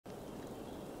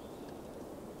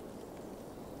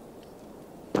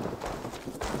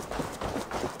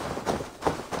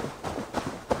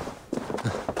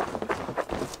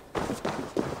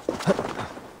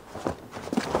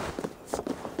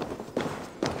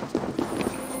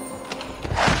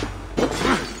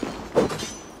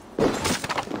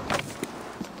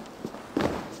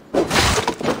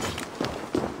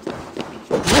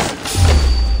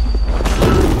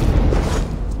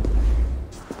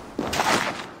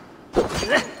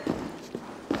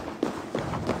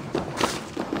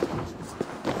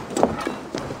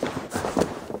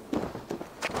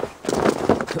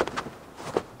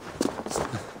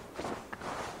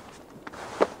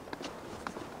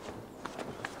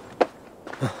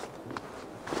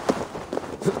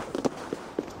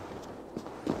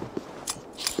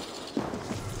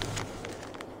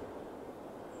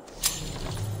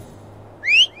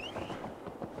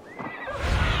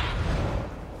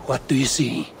What do you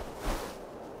see?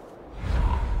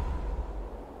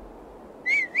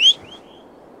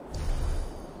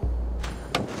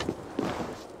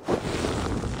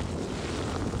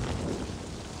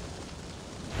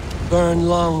 Burn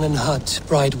long and hut,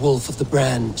 bright wolf of the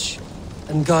branch,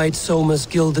 and guide Soma's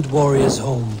gilded warriors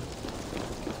home.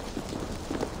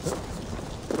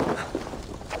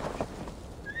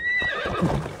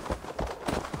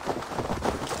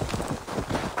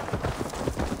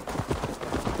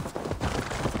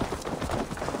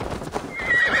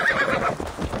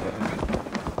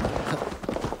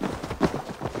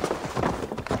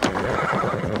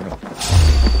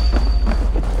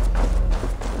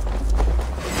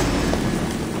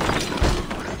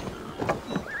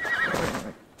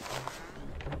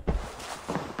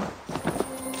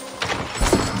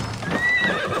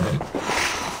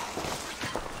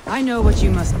 I know what you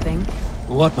must think.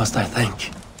 What must I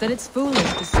think? That it's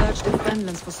foolish to search the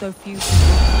Fenlands for so few.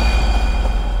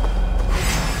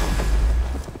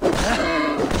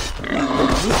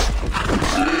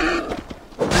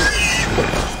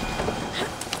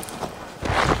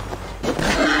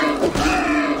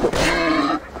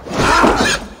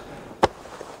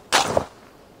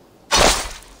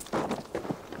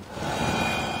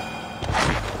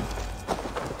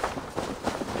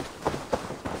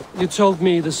 You told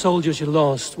me the soldiers you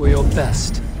lost were your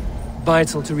best.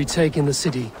 Vital to retaking the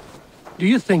city. Do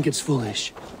you think it's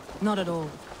foolish? Not at all.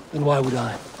 Then why would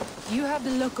I? You have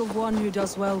the look of one who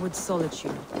does well with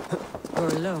solitude. You're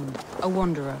alone, a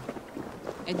wanderer.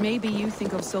 It may be you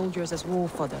think of soldiers as war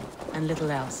fodder and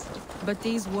little else. But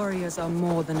these warriors are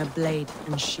more than a blade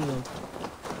and shield.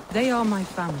 They are my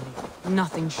family,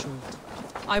 nothing short.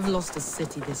 I've lost a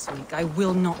city this week. I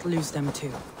will not lose them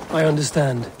too. I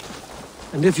understand.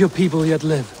 And if your people yet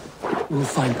live, we'll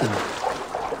find them.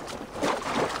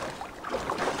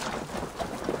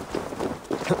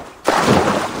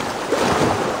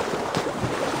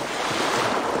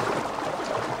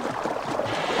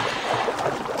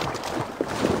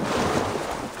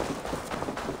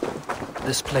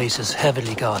 This place is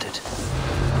heavily guarded.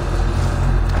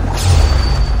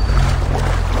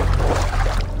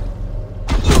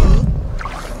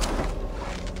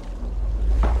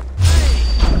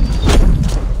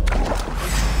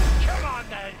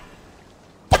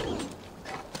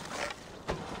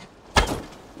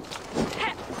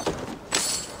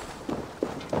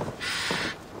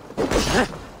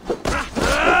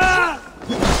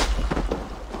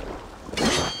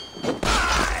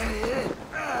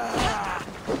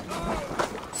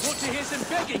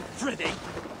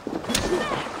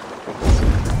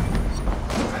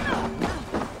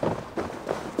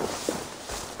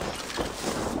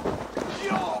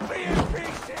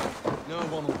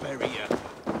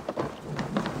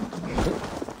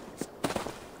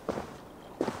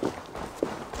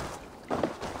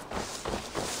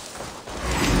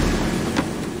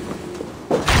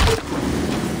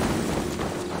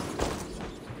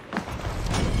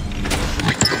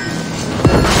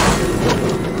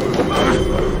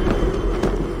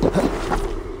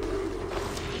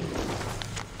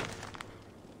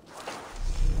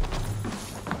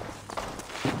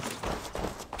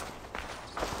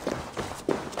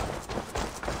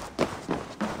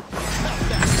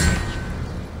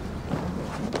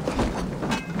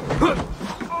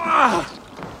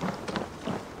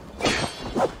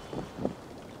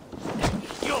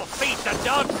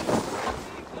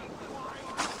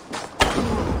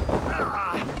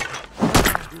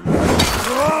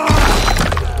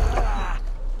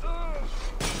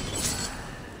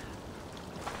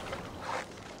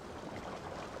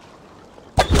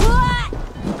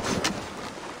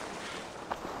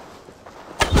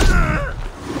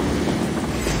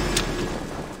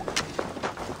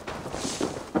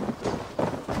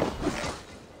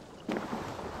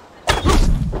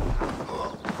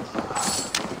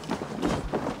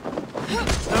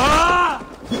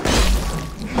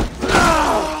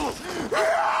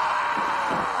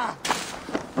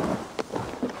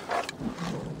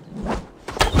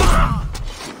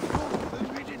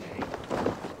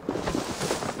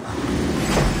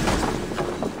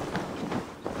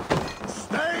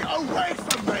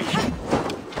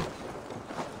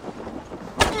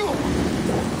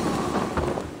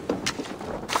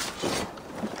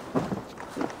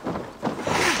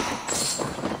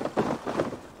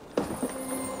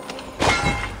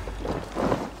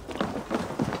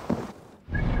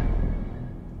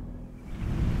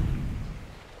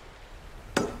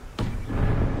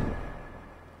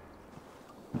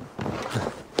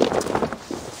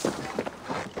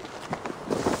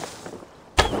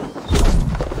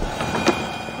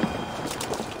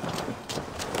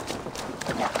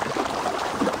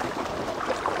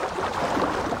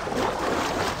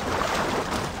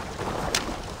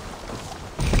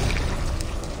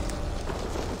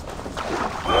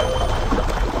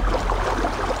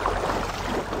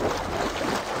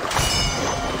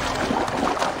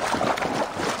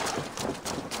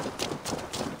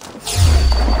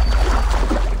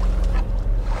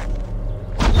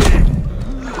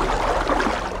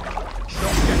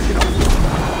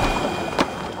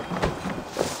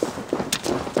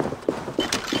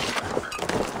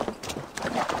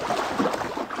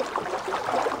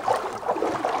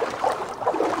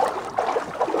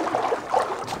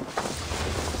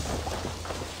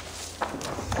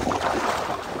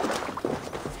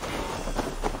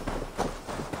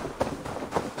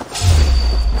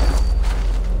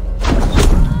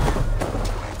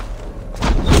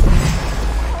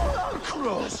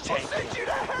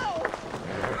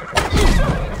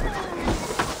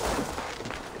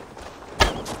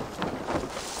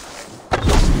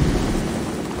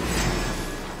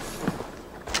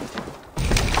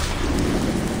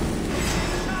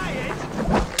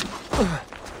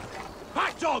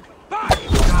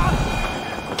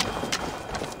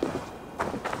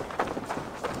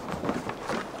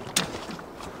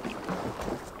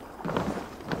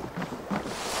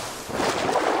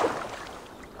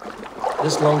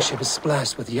 This longship is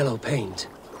splashed with yellow paint.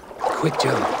 Quick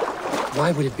job.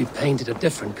 Why would it be painted a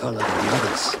different color than the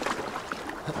others?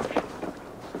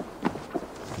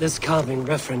 This carving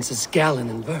references Gallon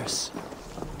in verse.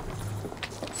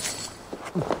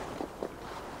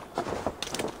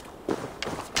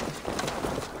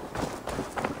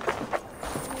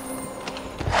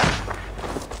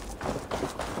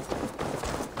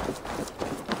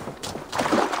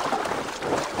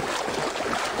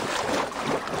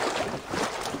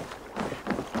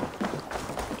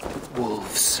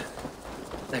 Wolves.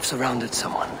 They've surrounded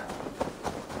someone.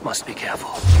 Must be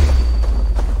careful.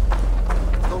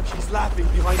 Oh, she's laughing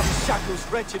behind these shackles,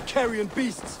 wretched carrion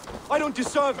beasts. I don't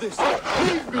deserve this.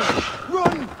 Leave me!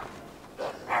 Run!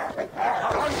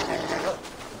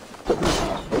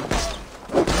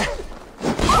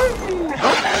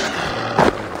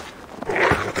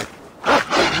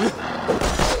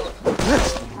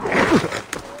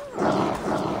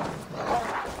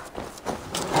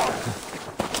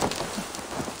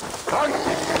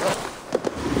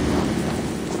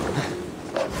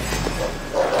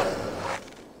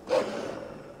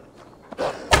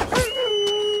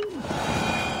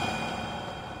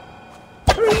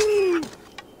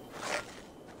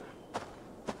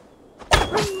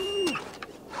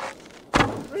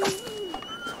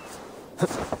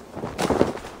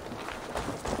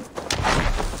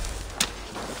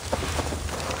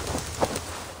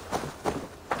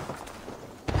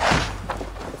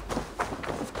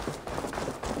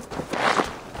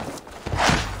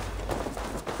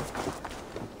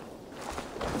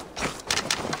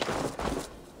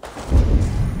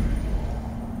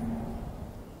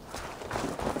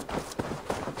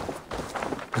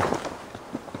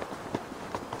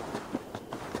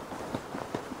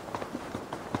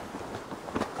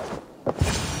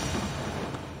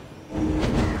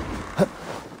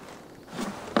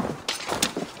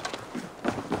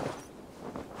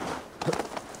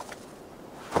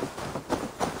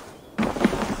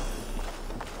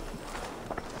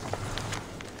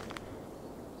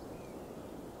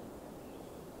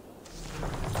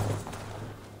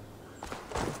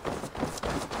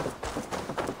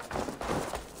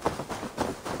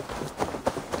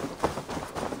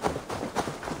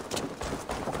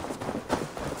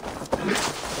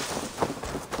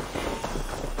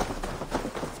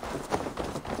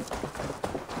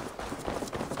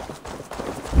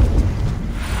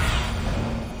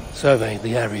 Survey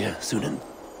the area, Sunan.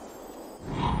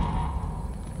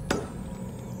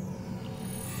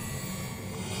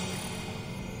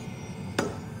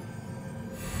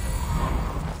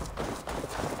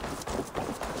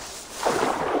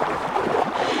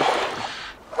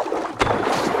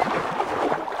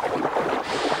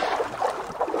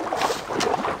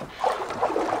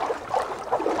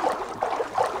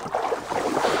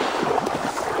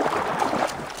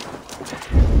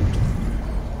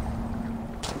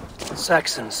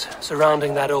 Saxons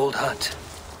surrounding that old hut.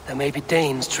 There may be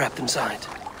Danes trapped inside.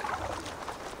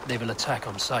 They will attack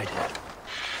on sight here.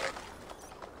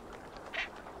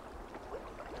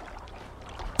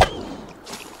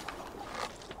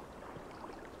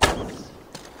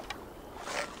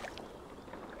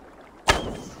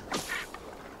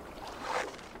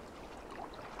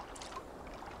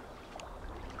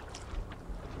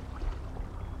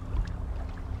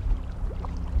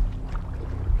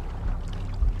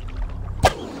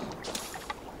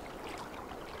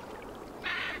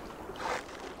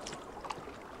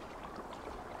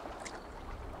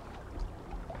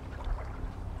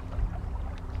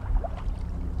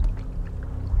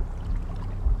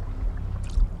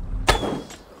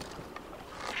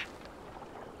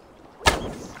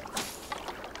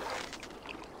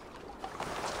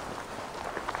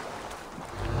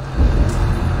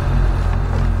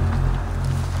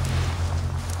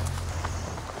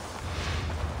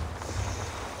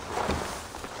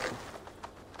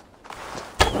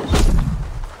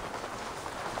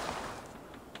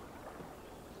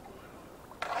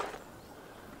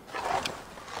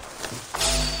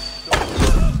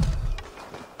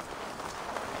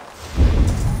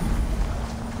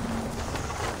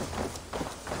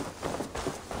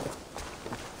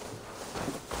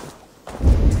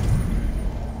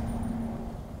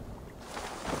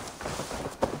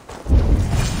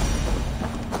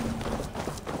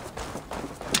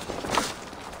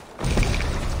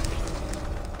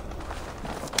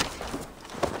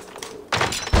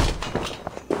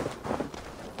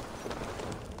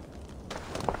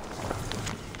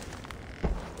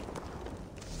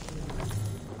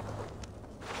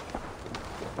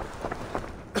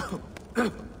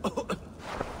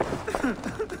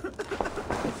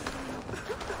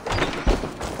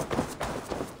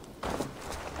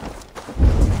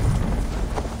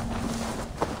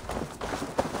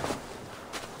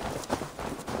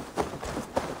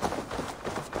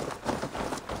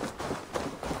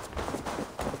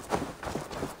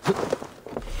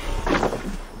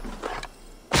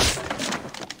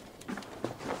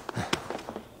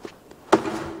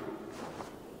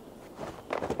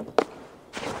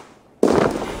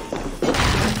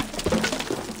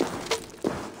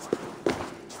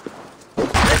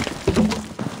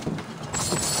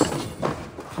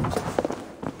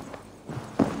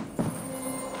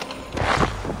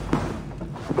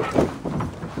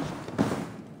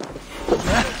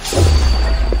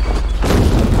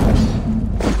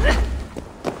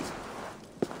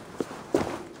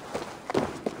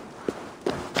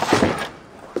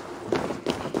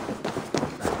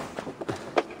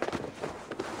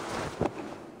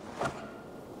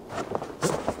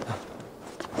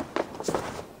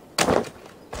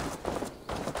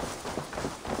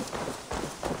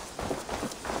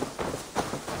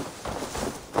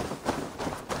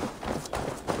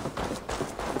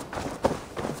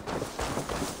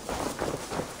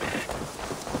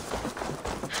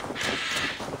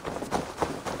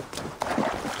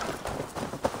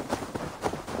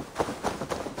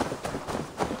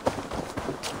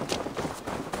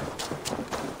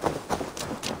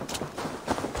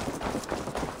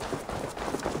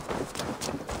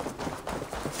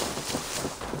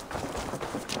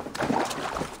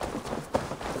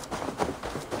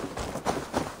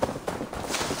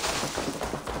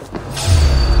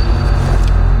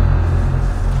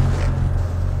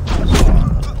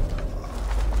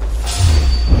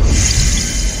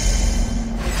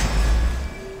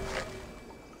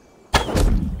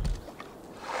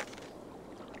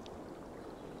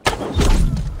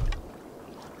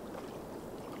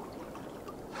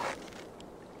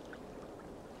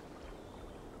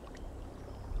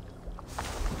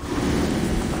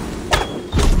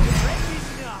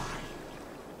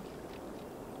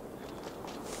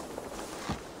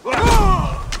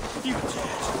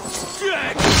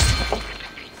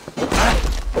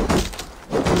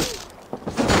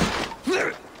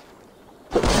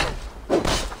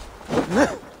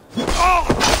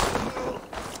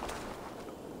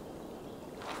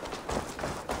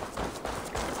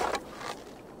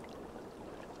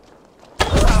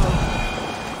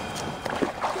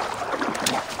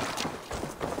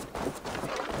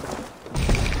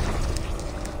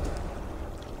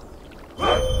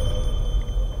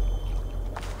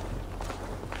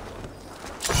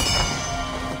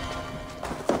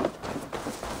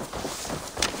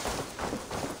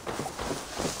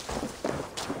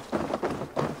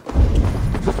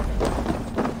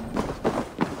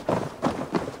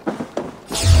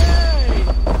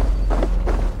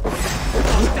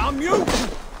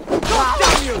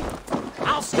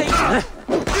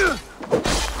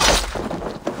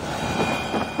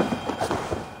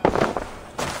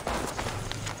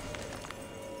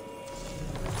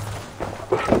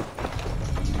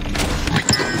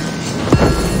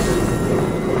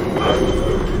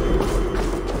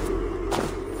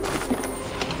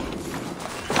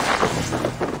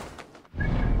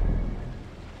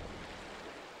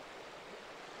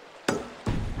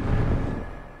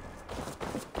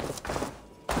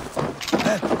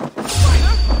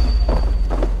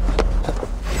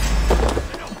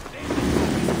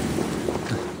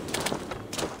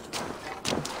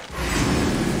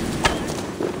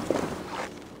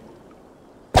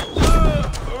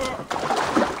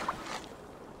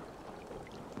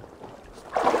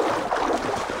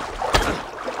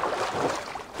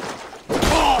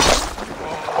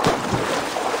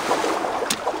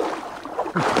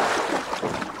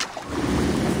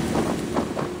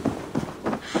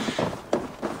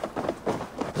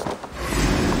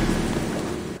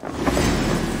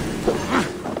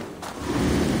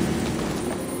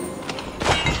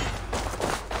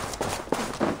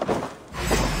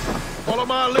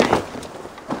 my lead.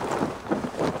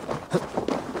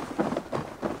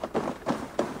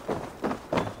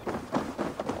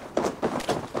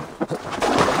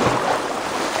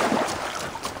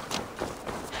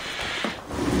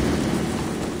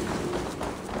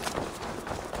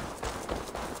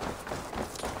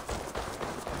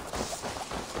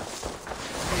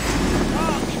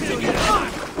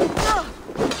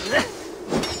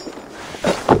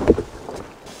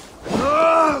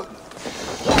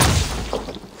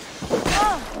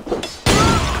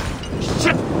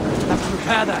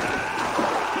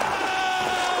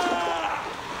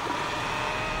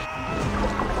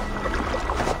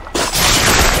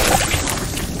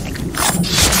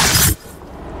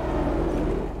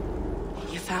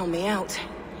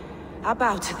 I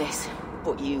bow to this,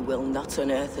 but you will not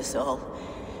unearth us all.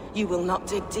 You will not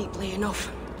dig deeply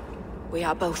enough. We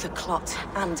are both a clot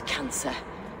and cancer.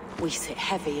 We sit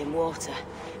heavy in water,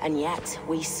 and yet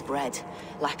we spread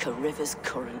like a river's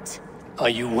current. Are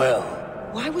you well?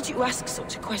 Why would you ask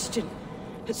such a question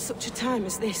at such a time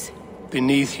as this?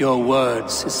 Beneath your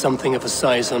words is something of a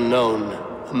size unknown,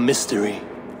 a mystery.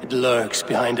 It lurks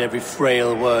behind every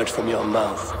frail word from your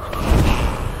mouth.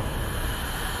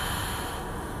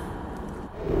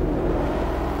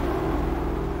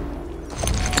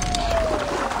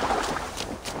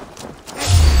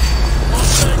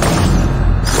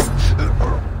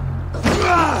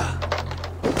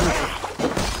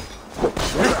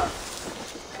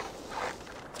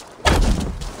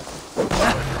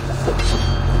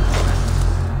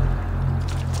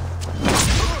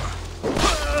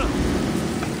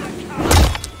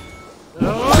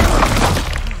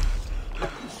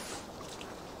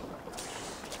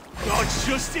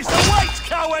 Justice awaits,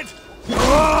 coward!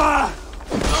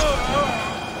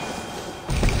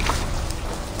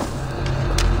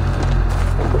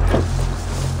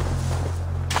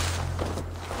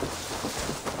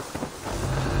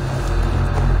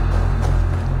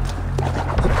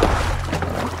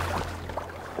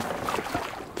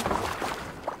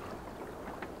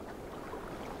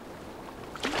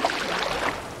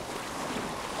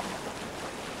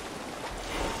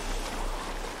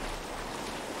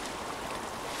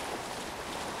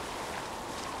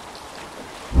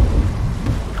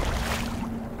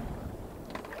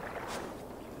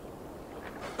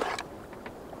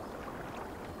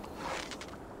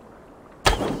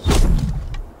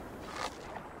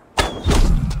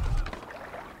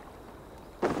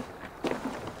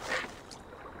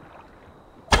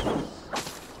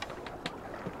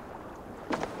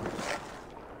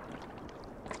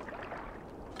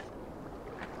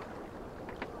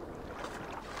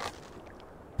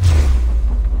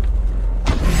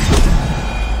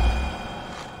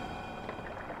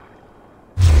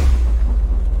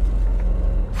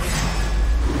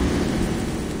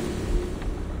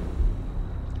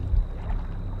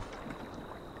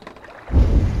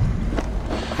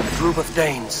 Group of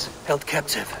Danes held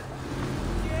captive.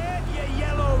 Get you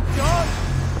yellow dog!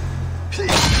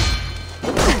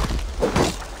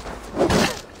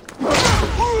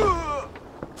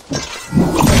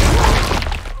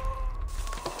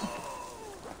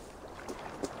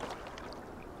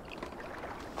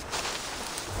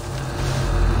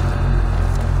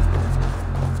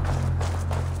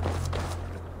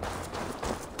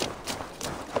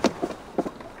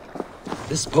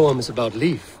 This poem is about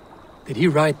Leif. Did he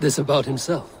write this about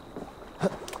himself?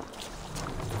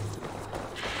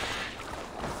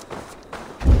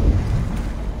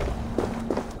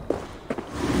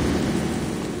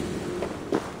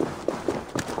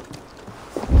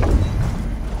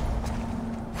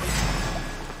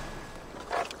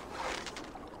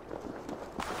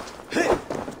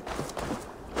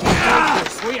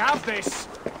 We have this!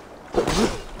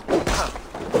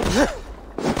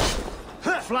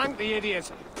 Flank the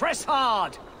idiot! Press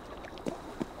hard!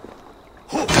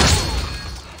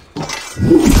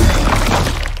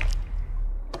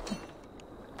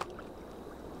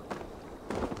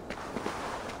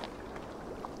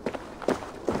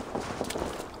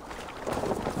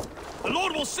 The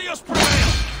Lord will see us prevail!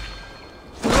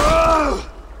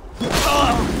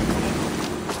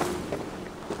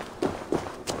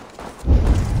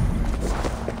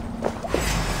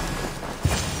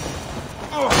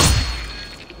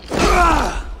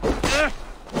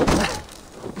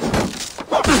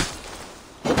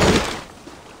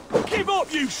 Give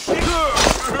up, you shit!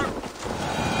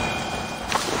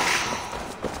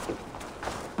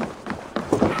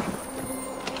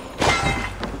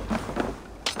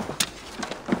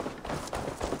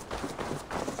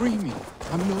 Free me.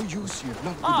 I'm no use here.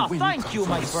 Not with the wind thank you, comes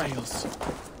my from the friend. sails.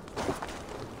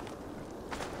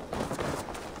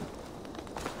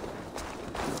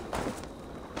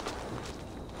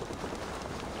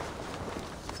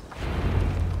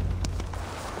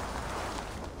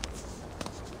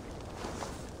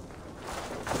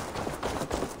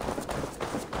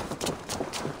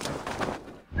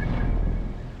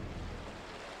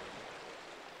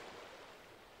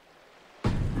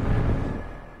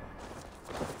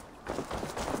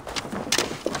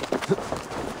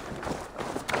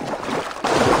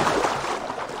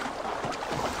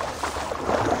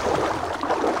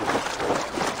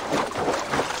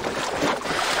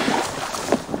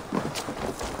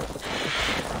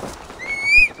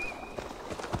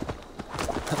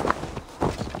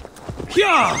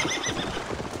 Yeah!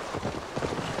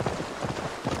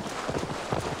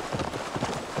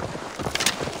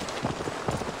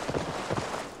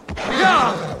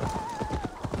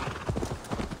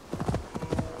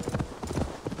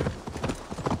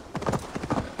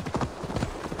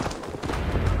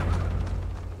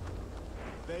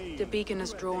 The beacon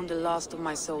has drawn the last of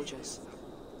my soldiers.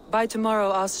 By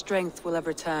tomorrow our strength will have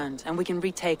returned, and we can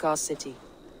retake our city.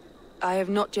 I have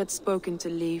not yet spoken to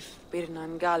Leif, Birna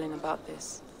and Galin about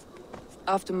this.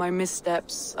 After my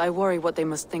missteps, I worry what they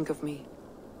must think of me.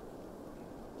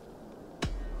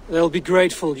 They'll be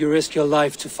grateful you risked your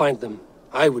life to find them.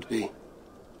 I would be.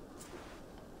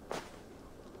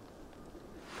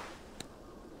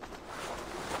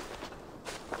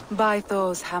 By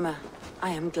Thor's hammer, I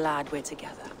am glad we're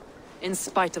together. In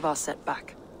spite of our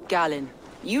setback. Galin,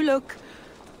 you look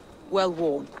well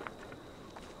worn.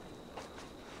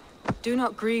 Do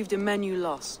not grieve the men you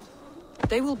lost.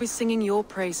 They will be singing your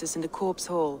praises in the corpse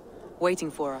hall,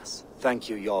 waiting for us. Thank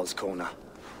you, Jarl's Kona.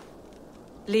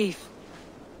 Leif,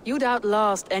 you'd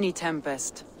outlast any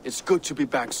tempest. It's good to be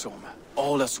back, Soma.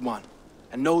 All as one.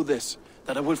 And know this,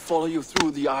 that I will follow you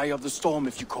through the eye of the storm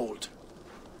if you called.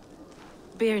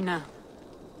 Birna.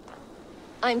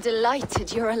 I'm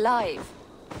delighted you're alive.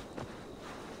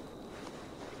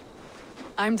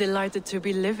 I'm delighted to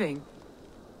be living.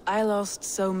 I lost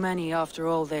so many after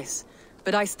all this,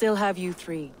 but I still have you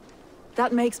three.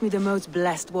 That makes me the most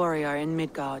blessed warrior in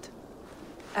Midgard.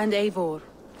 And Eivor,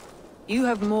 you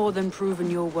have more than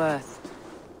proven your worth.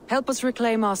 Help us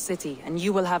reclaim our city, and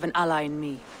you will have an ally in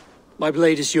me. My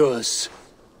blade is yours.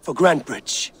 For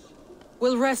Grantebridge.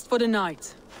 We'll rest for the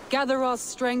night, gather our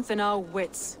strength and our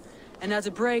wits, and at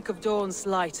the break of dawn's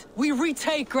light, we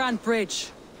retake Grantebridge!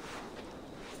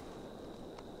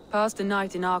 Pass the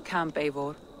night in our camp,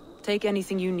 Eivor. Take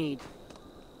anything you need.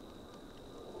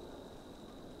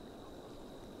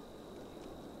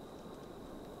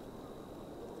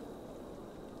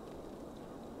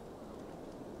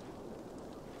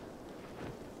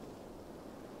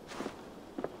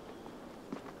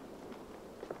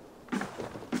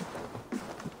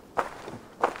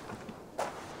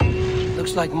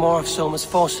 Looks like more of Soma's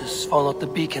forces followed the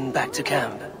beacon back to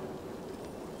camp.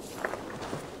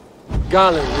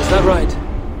 Galin, is that right?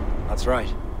 That's right.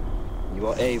 You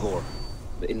are Eivor,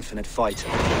 the infinite fighter,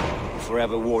 the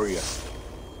forever warrior.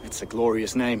 It's a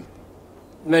glorious name.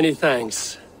 Many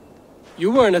thanks.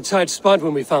 You were in a tight spot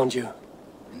when we found you.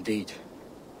 Indeed.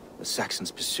 The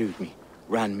Saxons pursued me,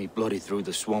 ran me bloody through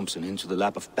the swamps and into the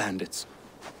lap of bandits.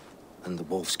 And the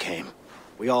wolves came.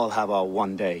 We all have our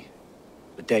one day.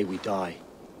 The day we die.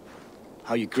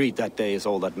 How you greet that day is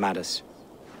all that matters.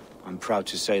 I'm proud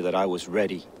to say that I was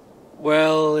ready.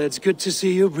 Well, it's good to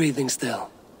see you breathing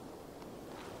still.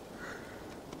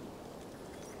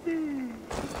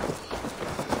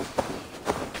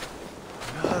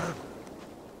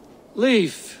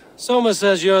 Leif, Soma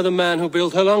says you're the man who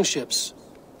built her longships.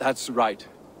 That's right.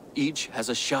 Each has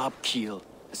a sharp keel,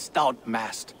 a stout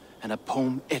mast, and a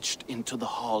poem etched into the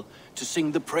hull to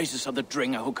sing the praises of the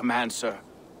Dringer who commands her.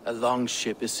 A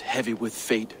longship is heavy with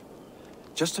fate.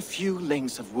 Just a few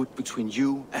lengths of wood between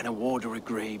you and a watery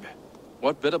grave.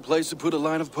 What better place to put a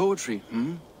line of poetry,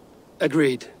 hmm?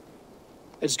 Agreed.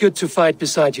 It's good to fight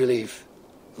beside you, Leif.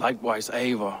 Likewise,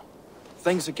 Eivor.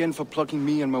 Thanks again for plucking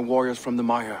me and my warriors from the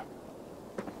mire.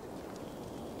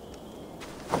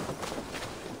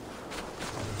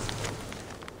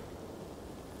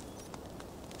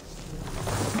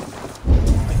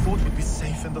 I thought we'd be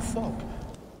safe in the fog.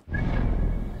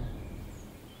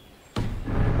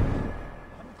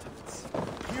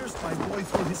 Pierced my boy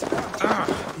through his heart.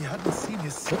 He hadn't seen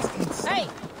his 16th son. Hey!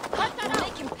 Cut that out!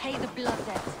 Make him pay the blood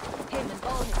debt. Him and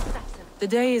all his Saxon. The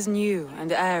day is new, and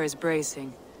the air is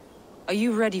bracing. Are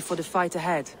you ready for the fight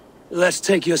ahead? Let's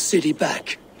take your city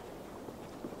back.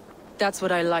 That's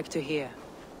what I like to hear.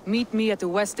 Meet me at the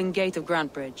western gate of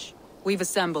Grantebridge. We've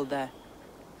assembled there.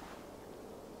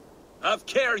 Have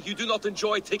care you do not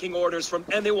enjoy taking orders from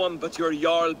anyone but your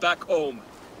Jarl back home.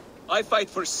 I fight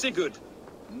for Sigurd,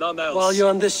 none else. While you're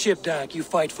on this ship, Dag, you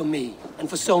fight for me, and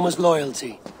for Soma's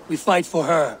loyalty. We fight for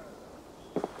her.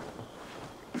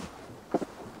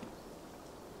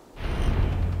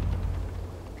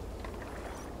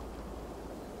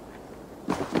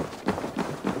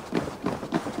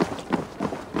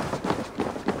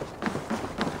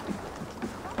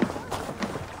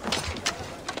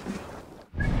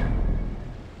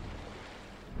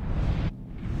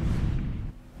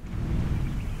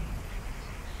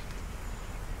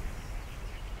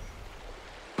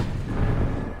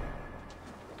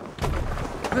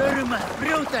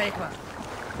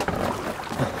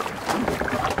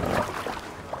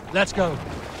 Let's go.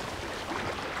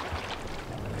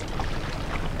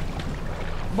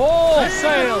 More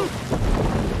sail!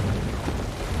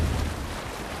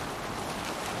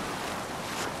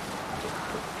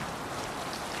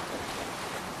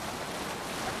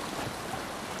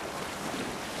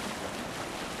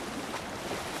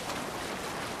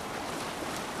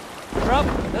 Drop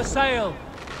the sail!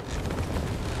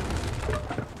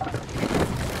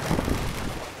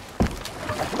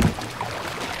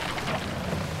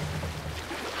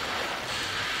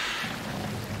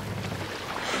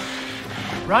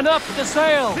 Run up the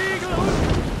sail!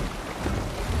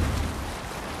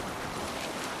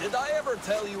 Did I ever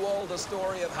tell you all the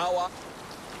story of how I...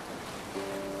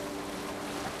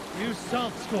 You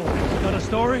salt score. Got a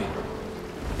story?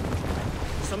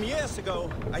 Some years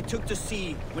ago, I took to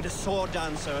sea with a sword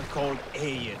dancer called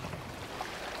Eivor.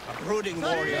 A brooding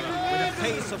warrior with a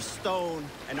face of stone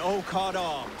and oak-hard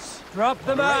arms. Drop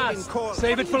the mast!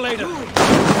 Save it for later.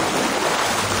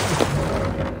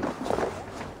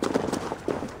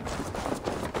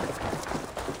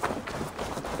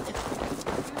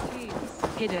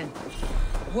 Hidden.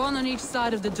 One on each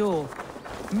side of the door.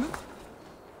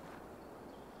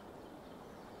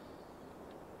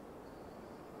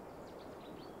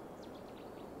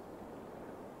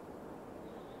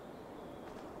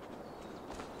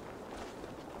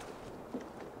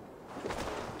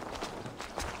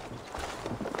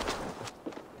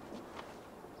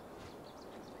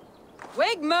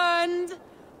 Wigmund!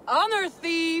 Honor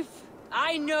thief!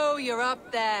 I know you're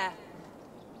up there.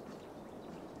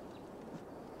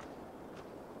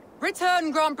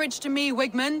 Return Grantbridge to me,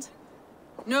 Wigmund.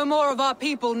 No more of our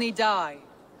people need die.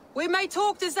 We may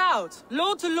talk this out,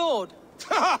 lord to lord.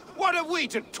 What have we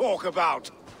to talk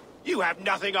about? You have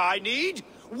nothing I need.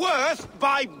 Worth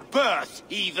by birth,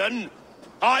 heathen.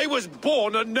 I was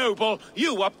born a noble.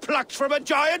 You were plucked from a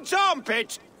giant's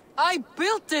armpit. I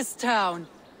built this town.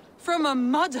 From a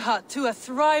mud hut to a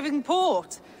thriving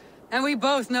port. And we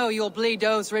both know you'll bleed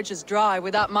those riches dry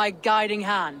without my guiding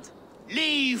hand.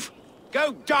 Leave!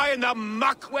 Go die in the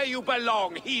muck where you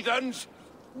belong, heathens!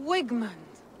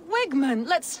 Wigmund,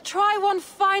 let's try one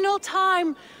final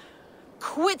time.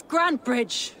 Quit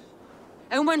Grantbridge.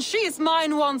 And when she is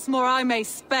mine once more, I may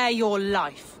spare your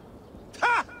life.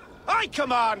 Ha! I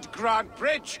command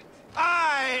Grantbridge.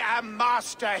 I am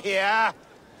master here.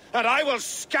 And I will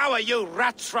scour you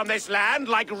rats from this land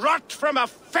like rot from a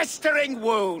festering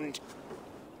wound.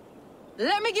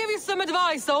 Let me give you some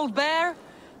advice, old bear.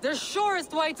 The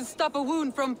surest way to stop a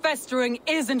wound from festering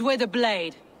isn't with a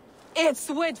blade. It's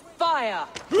with fire.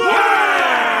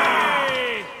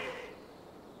 Hooray!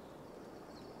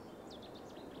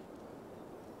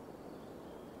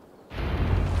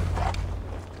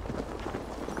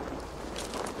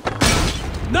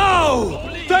 No!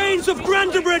 Thanes of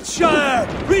Grantebridgeshire!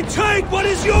 Retake what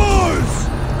is yours!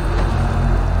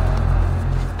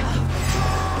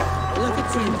 Look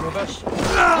at him. Rubbish. What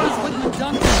has Wigmund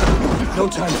done to her? No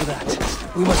time for that.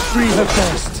 We must free her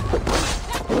first.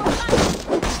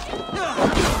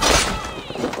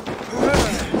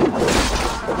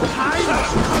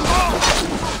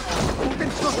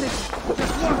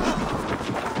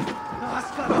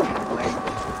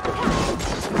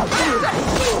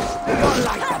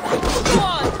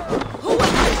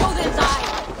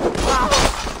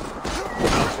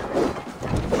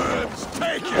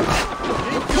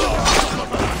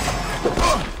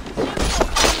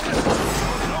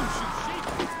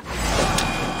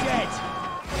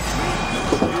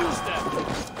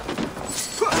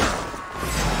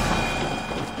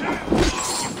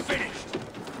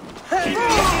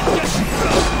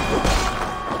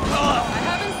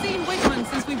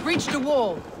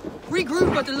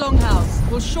 Regroup at the Longhouse.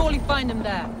 We'll surely find him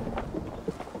there.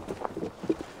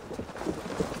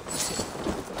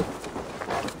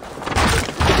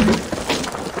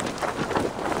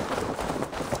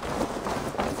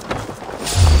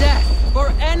 Death for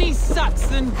any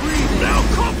Saxon breathing. Now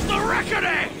comes the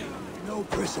reckoning! No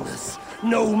prisoners,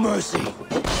 no mercy.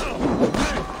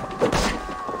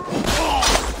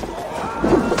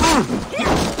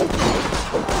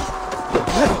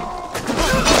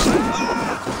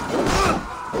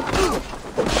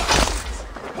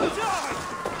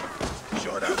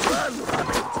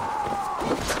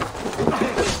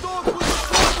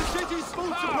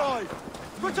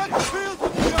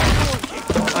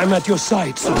 I'm at your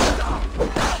side, sir.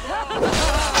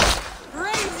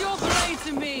 Raise your blade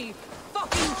to me!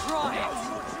 Fucking try it!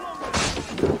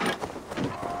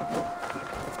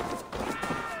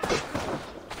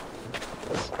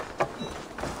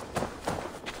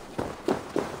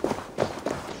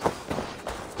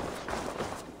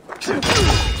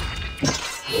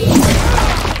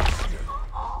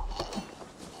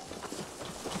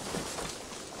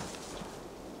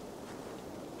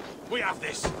 We have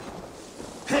this.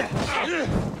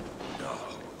 No,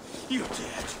 you're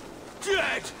dead.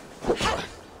 Dead!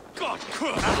 God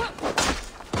cook!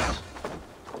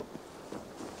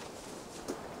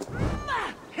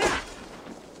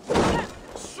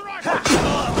 Strike!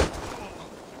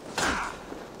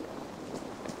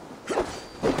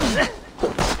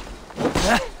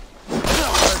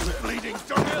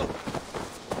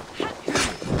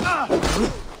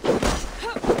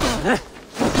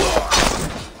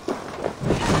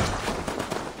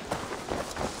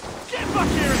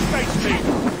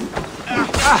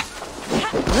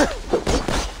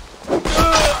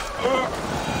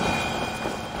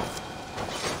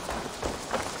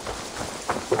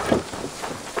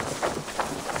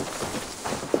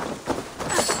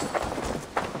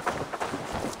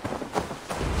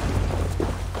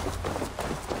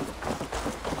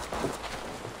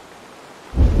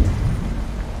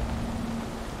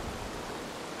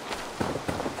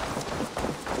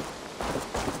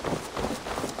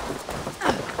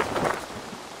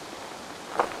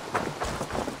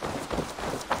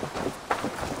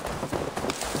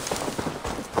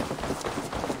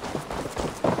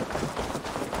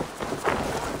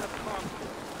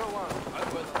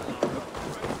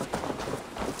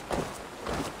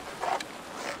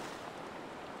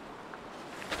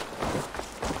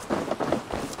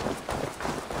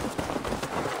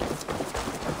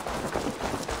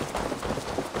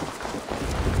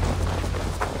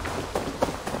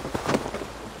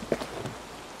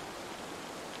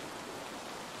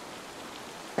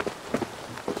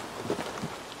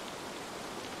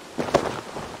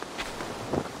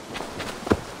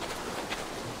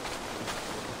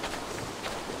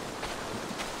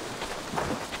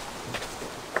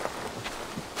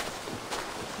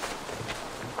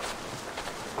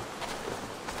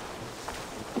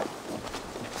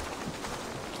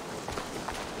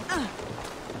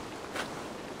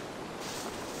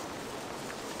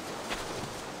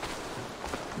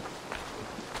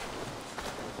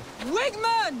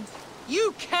 stand!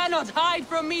 You cannot hide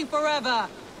from me forever!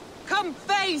 Come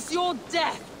face your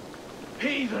death!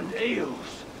 Heathen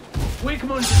eels!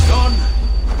 Wigmund's gone!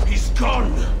 He's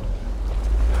gone!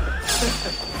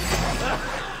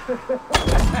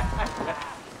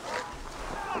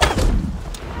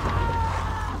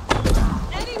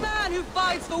 Any man who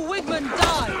fights for Wigmund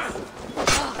dies!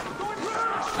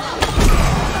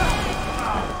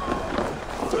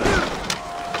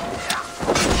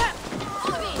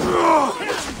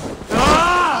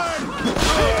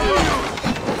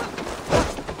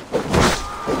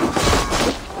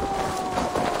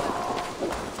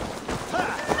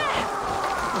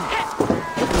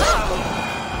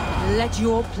 Let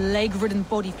your plague-ridden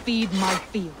body feed my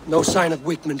field. No sign of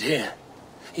Wigmund here.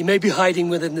 He may be hiding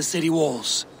within the city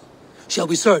walls. Shall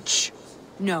we search?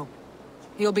 No.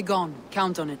 He'll be gone.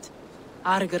 Count on it.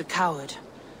 Arger coward.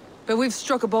 But we've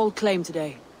struck a bold claim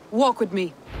today. Walk with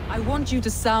me. I want you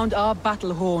to sound our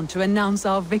battle horn to announce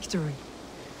our victory.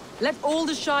 Let all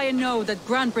the Shire know that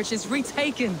Grantebridge is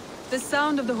retaken. The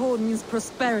sound of the horn means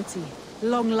prosperity,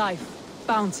 long life,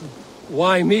 bounty.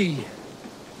 Why me?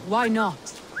 Why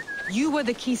not? You were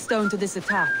the keystone to this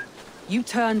attack. You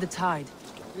turned the tide.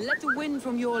 Let the wind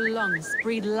from your lungs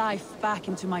breathe life back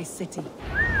into my city.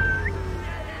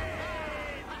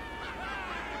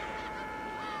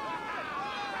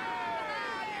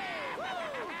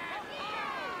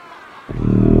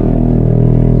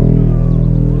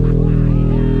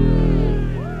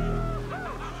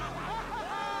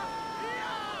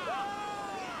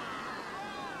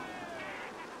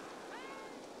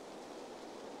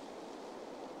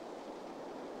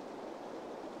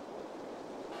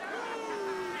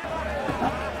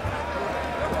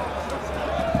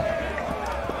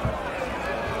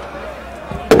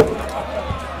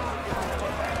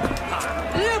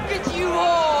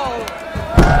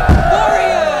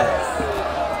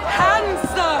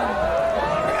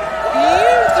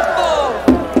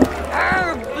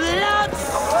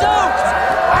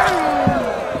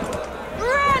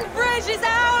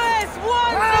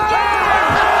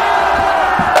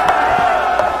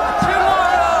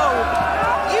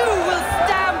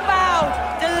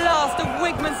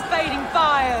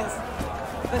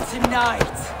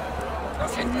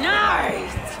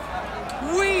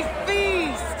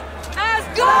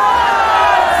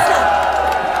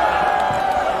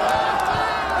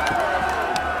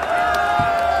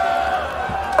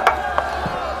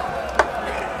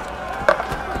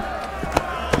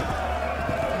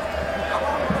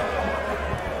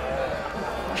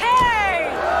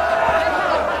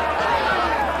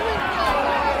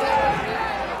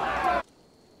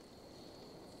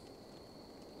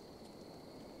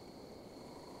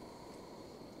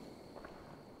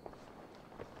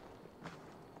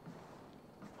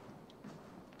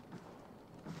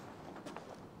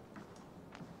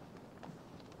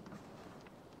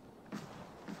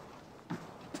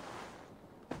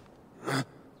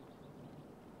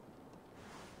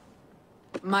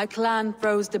 My clan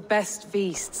throws the best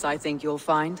feasts, I think you'll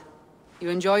find. You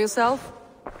enjoy yourself?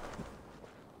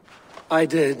 I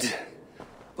did.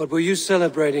 But were you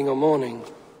celebrating or mourning?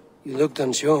 You looked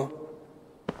unsure.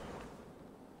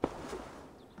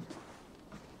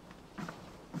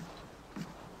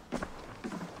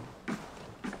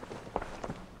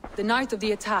 The night of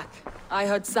the attack, I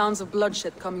heard sounds of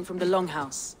bloodshed coming from the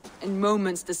Longhouse. In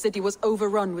moments, the city was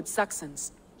overrun with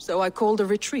Saxons, so I called a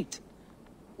retreat.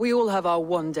 We all have our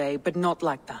one day, but not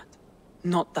like that.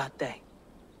 Not that day.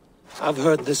 I've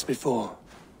heard this before.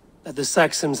 That the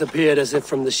Saxons appeared as if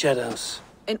from the shadows.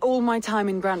 In all my time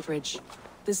in Grantebridge,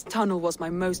 this tunnel was my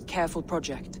most careful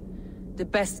project. The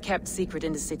best kept secret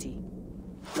in the city.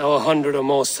 Now 100 or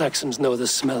more Saxons know the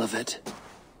smell of it.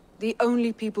 The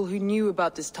only people who knew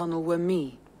about this tunnel were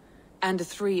me, and the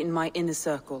 3 in my inner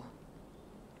circle.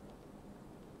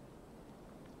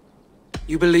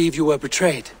 You believe you were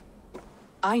betrayed?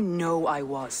 I know I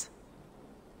was.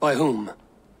 By whom?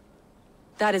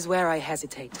 That is where I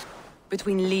hesitate.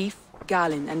 Between Leif,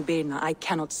 Galin, and Birna, I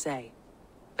cannot say.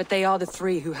 But they are the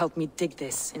 3 who helped me dig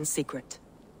this in secret.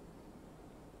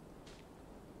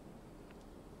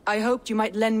 I hoped you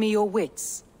might lend me your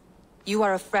wits. You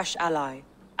are a fresh ally.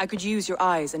 I could use your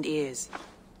eyes and ears.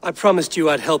 I promised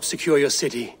you I'd help secure your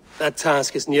city. That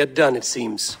task isn't yet done, it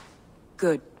seems.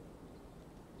 Good.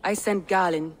 I sent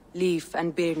Galin, Leif,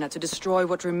 and Birna to destroy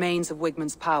what remains of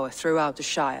Wigmund's power throughout the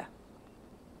Shire.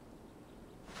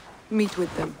 Meet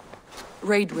with them.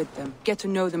 Raid with them. Get to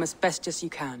know them as best as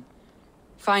you can.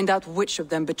 Find out which of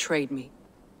them betrayed me.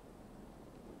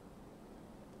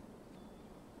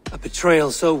 A betrayal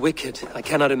so wicked, I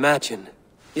cannot imagine.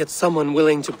 Yet someone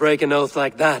willing to break an oath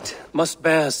like that must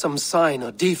bear some sign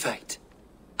or defect.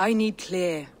 I need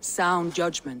clear, sound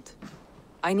judgment.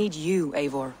 I need you,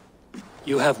 Eivor.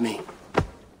 You have me.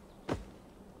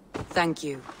 Thank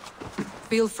you.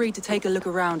 Feel free to take a look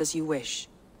around as you wish.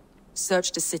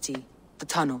 Search the city, the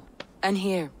tunnel, and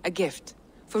here, a gift,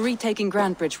 for retaking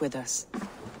Grantebridge with us.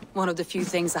 One of the few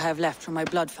things I have left from my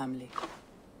blood family.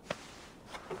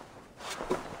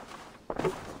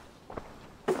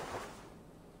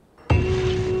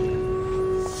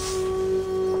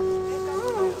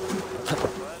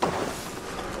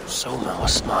 Soma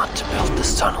was smart to build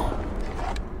this tunnel.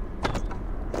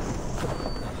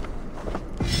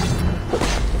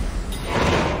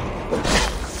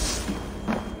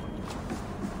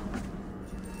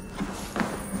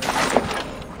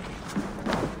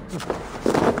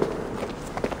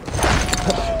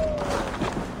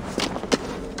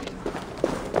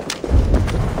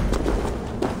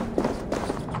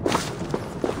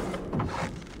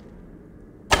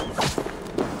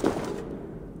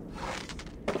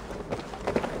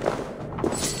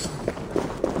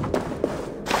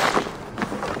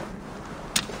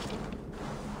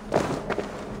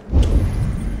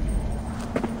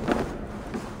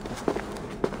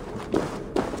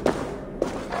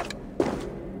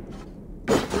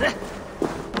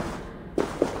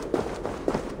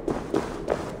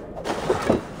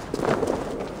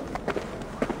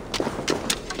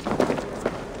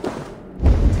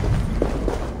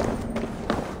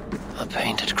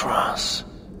 Painted cross.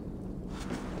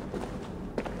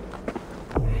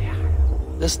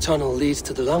 This tunnel leads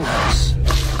to the longhouse.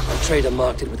 A trader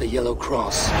marked it with a yellow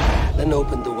cross, then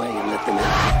opened the way and let them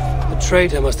in. The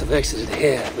trader must have exited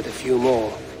here with a few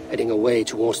more, heading away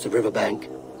towards the riverbank.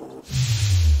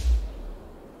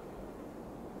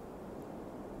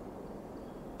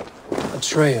 A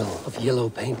trail of yellow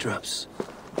paint drops.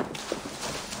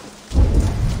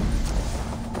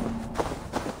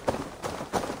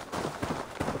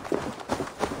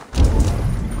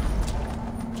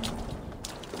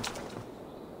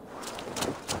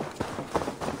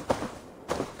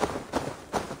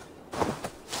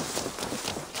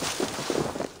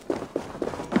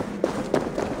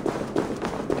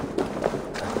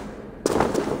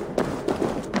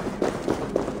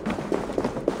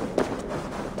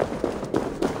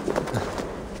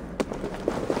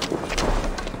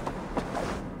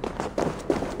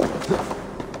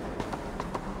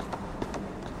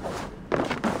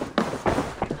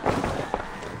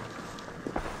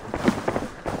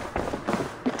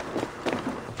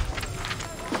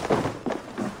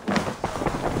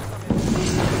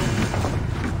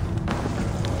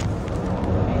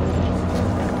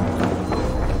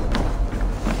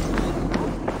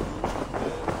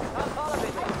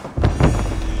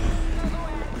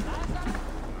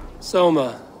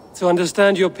 Soma, to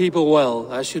understand your people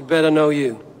well, I should better know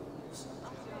you.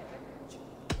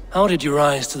 How did you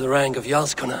rise to the rank of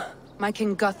Jarlskona? My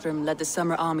King Guthrum led the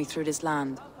summer army through this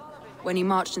land. When he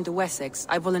marched into Wessex,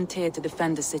 I volunteered to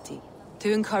defend the city.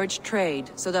 To encourage trade,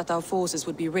 so that our forces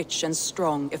would be rich and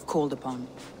strong if called upon.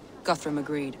 Guthrum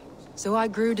agreed. So I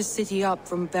grew the city up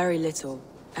from very little,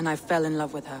 and I fell in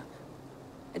love with her.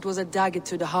 It was a dagger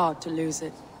to the heart to lose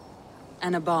it,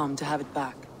 and a balm to have it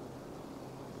back.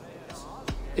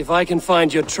 If I can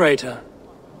find your traitor,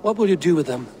 what will you do with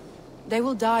them? They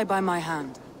will die by my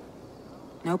hand.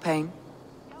 No pain,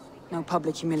 no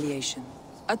public humiliation.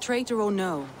 A traitor or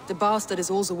no, the bastard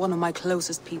is also one of my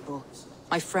closest people.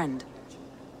 My friend.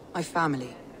 My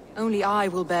family. Only I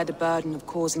will bear the burden of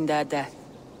causing their death.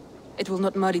 It will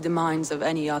not muddy the minds of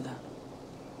any other.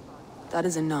 That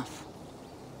is enough.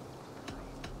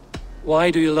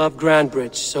 Why do you love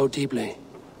Grantebridge so deeply?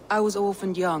 I was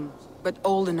orphaned young, but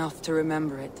old enough to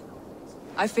remember it.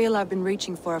 I feel I've been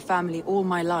reaching for a family all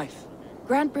my life.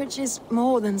 Grantebridge is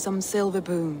more than some silver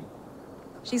boom.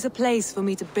 She's a place for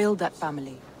me to build that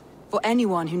family. For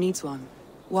anyone who needs one.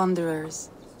 Wanderers,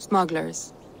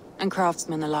 smugglers, and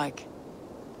craftsmen alike.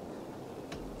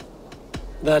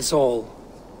 That's all.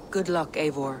 Good luck,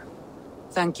 Eivor.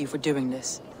 Thank you for doing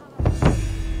this.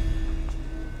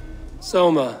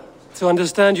 Soma, to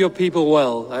understand your people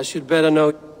well, I should better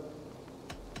know...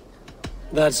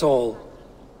 That's all.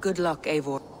 Good luck,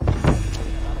 Eivor.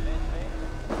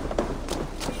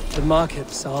 The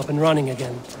markets are up and running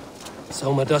again.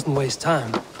 Soma doesn't waste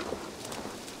time.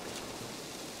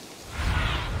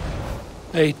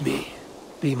 Aid me.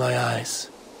 Be my eyes.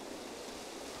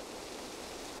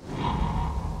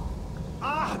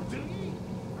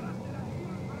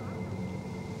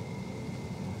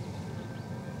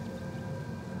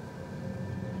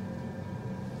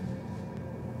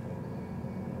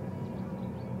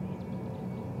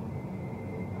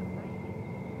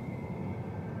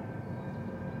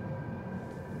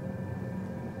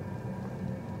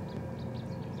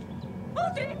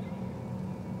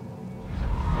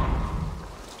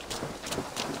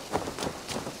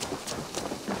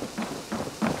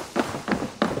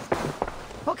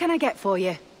 can I get for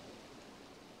you?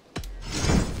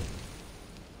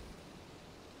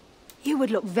 You would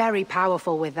look very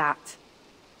powerful with that.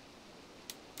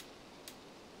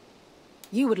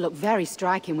 You would look very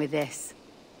striking with this.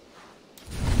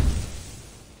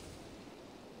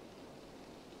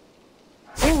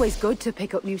 Always good to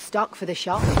pick up new stock for the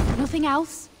shop. Nothing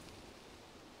else?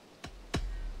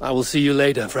 I will see you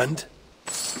later, friend.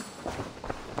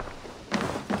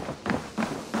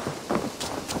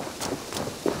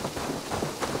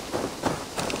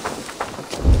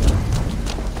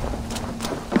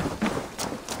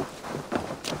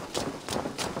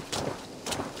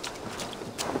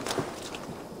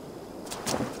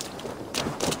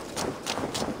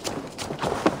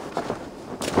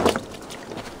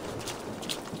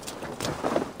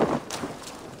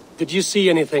 Did you see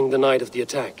anything the night of the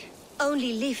attack?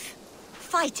 Only Lif,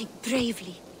 fighting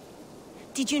bravely.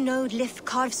 Did you know Lif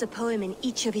carves a poem in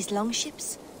each of his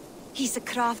longships? He's a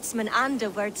craftsman and a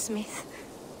wordsmith.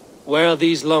 Where are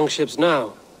these longships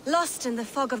now? Lost in the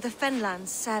fog of the Fenlands,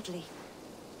 sadly.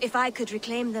 If I could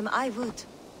reclaim them, I would.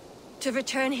 To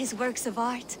return his works of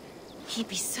art, he'd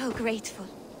be so grateful.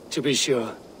 To be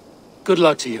sure. Good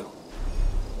luck to you.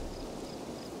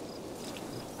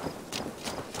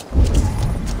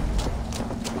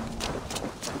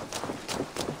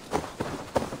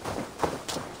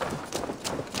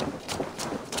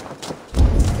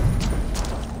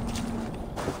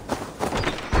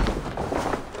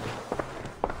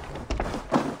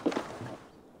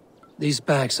 These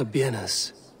bags are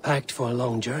bienes, packed for a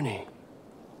long journey.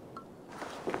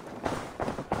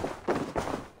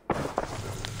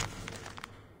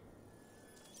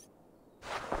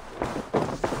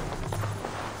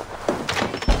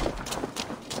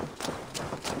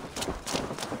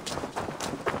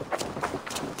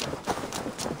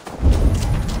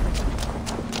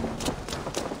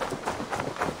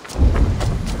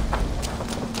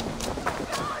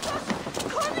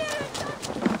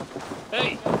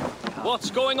 Hey!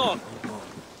 What's going on?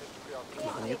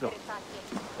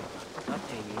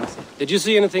 Did you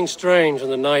see anything strange on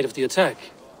the night of the attack?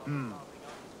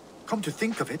 Come to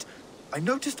think of it, I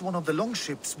noticed one of the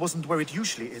longships wasn't where it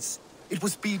usually is. It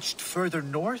was beached further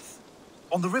north,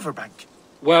 on the riverbank.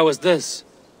 Where was this?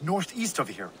 Northeast of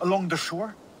here, along the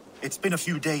shore. It's been a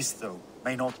few days, though.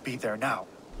 May not be there now.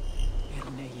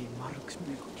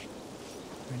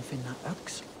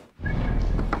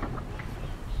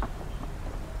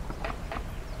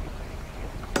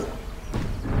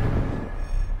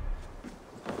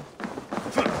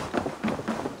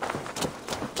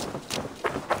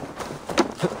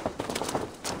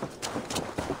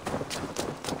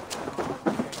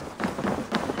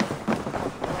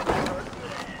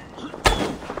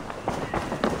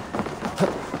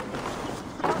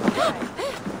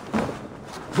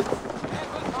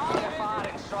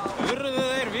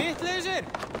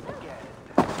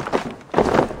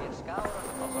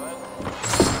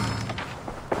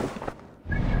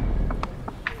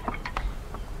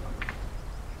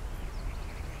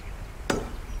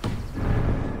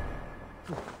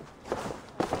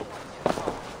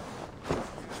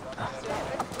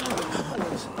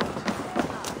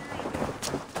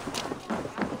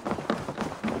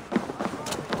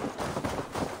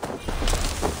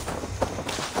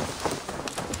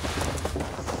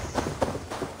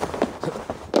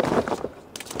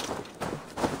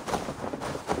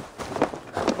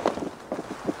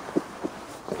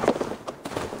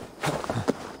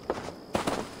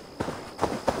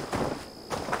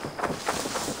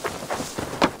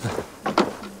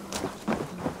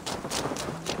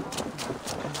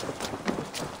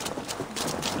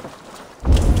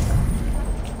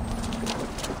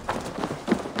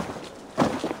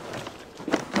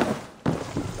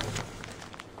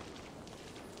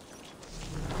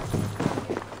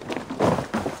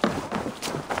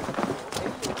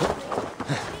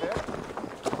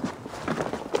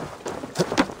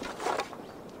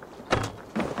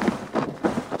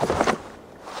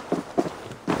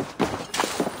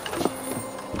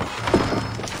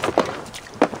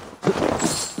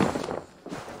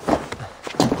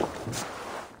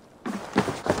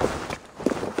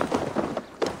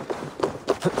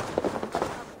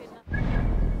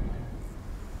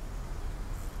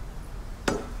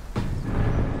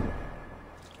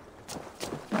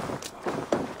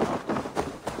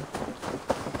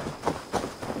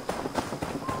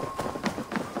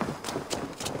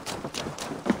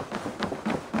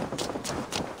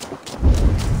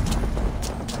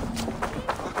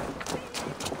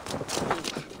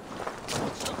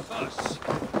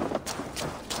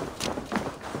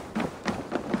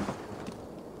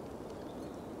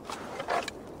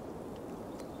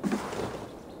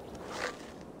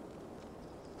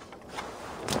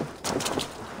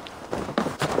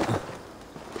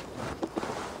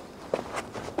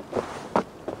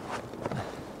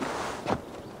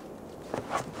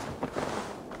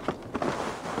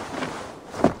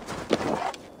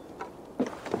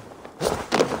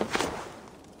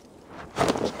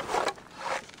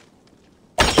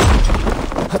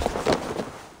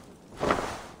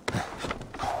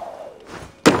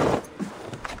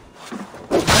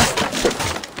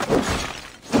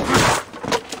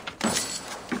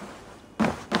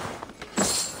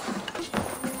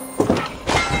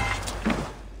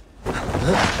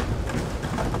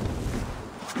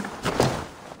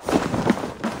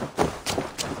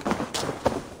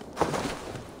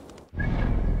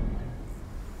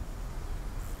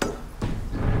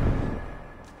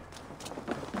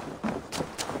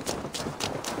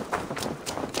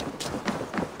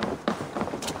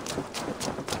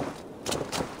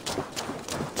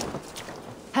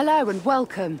 Hello and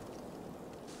welcome.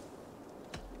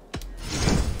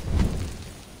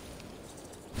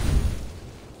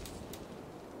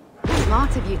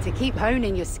 Smart of you to keep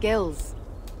honing your skills.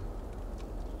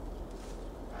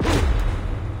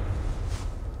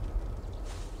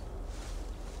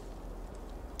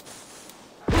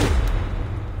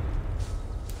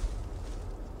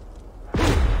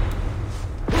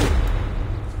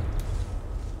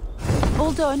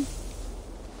 All done.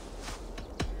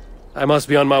 I must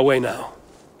be on my way now.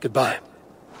 Goodbye.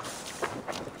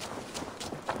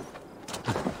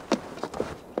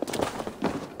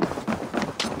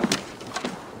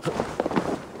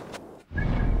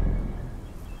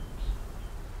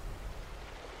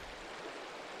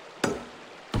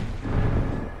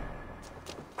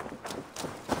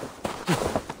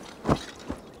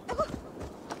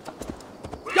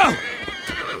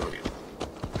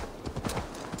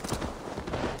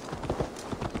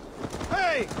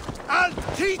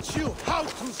 Teach you how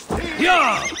to steal!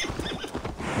 Yeah!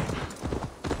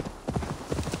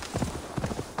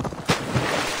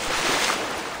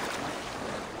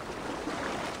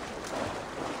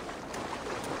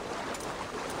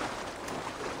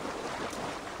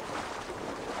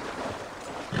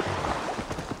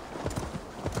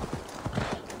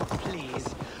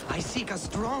 Please, I seek a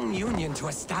strong union to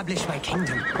establish my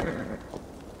kingdom.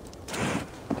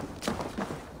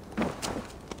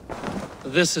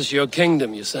 This is your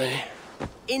kingdom, you say?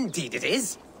 Indeed it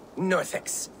is.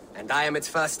 Northix. And I am its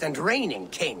first and reigning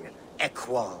king,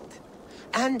 Eivor.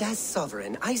 And as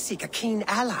sovereign, I seek a keen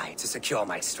ally to secure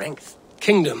my strength.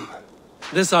 Kingdom.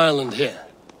 This island here.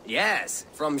 Yes,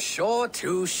 from shore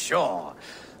to shore.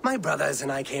 My brothers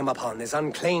and I came upon this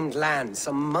unclaimed land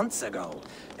some months ago,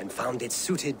 and found it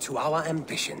suited to our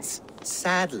ambitions.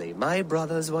 Sadly, my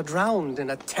brothers were drowned in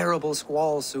a terrible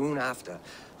squall soon after,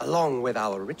 along with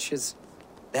our riches.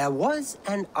 There was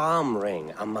an arm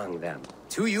ring among them.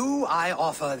 To you, I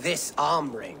offer this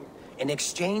arm ring, in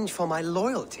exchange for my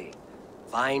loyalty.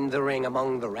 Find the ring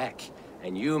among the wreck,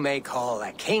 and you may call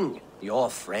a king your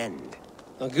friend.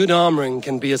 A good arm ring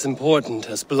can be as important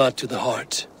as blood to the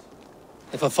heart.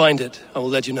 If I find it, I will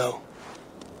let you know.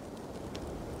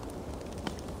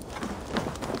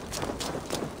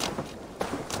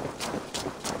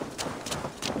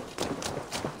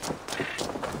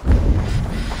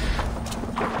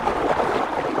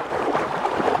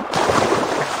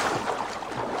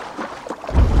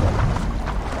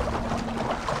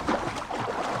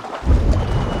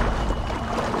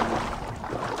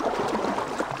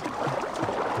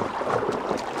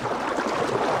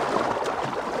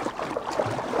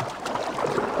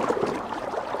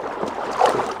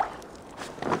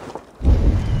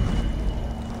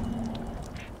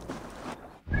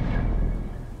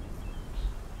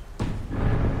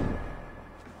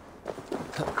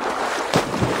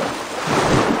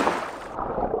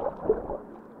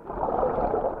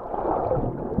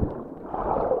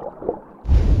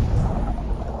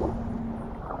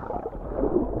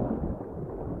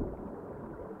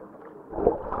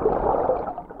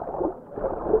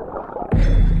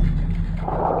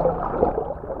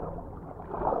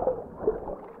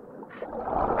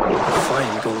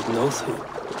 Golden oath hoop.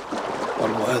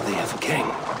 Unworthy of a king.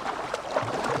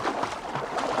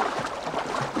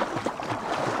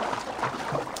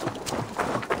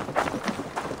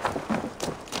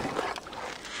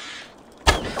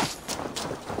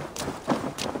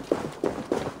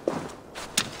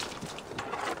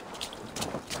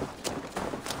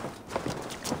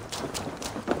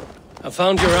 I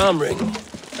found your arm ring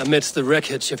amidst the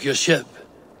wreckage of your ship.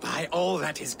 By all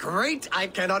that is great, I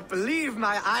cannot believe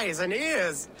my eyes and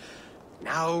ears.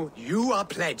 Now you are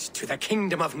pledged to the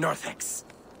kingdom of Northix.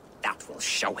 That will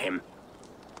show him.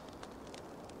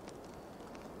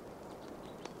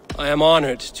 I am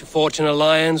honored to forge an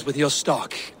alliance with your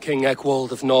stock, King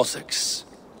Eivor of Northix.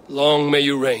 Long may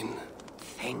you reign.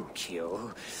 Thank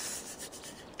you.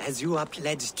 As you are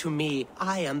pledged to me,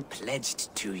 I am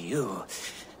pledged to you.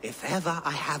 If ever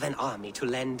I have an army to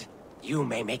lend, you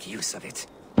may make use of it.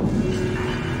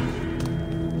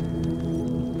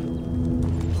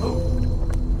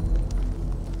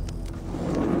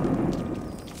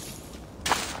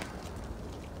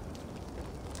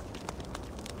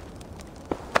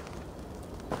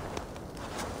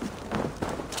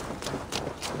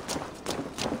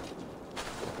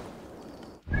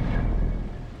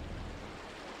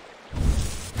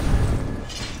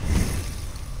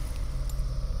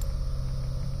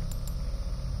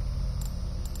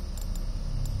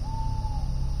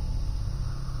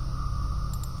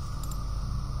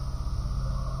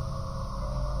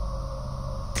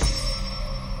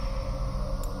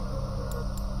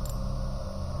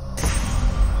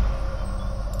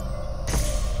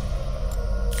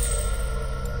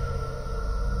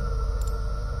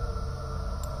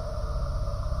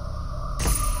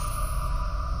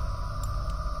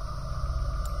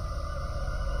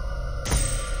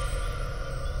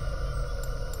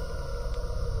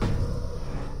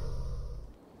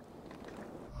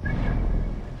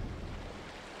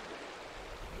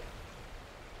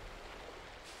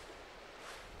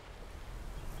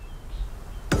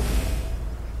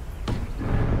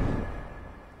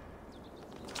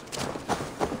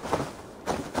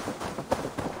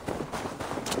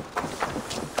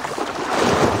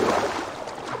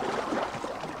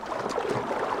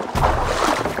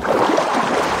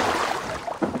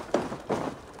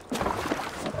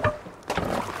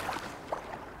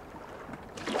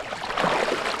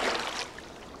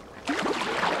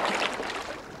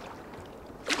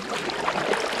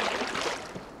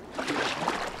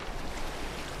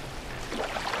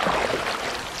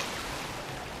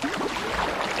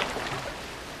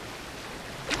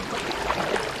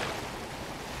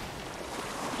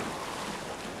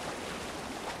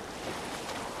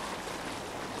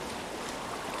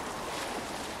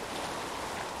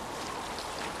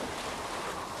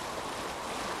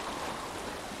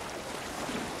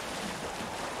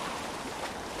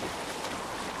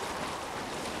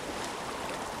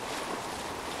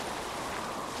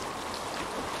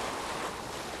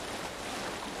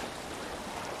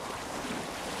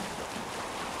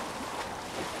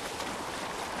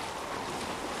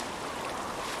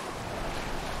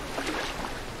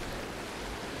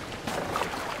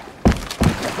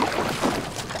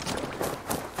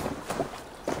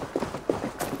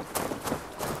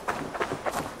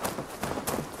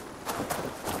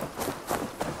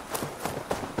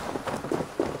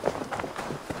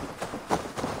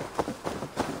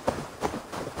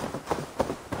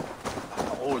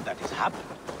 happen.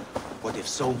 What if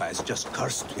Soma is just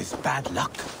cursed with bad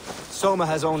luck? Soma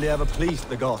has only ever pleased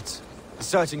the gods.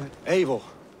 Searching Eivor,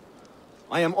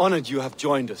 I am honored you have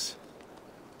joined us.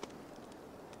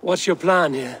 What's your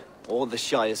plan here? All the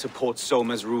Shire support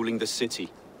Soma's ruling the city.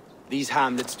 These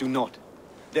hamlets do not.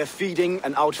 They're feeding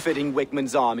and outfitting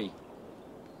Wigmund's army.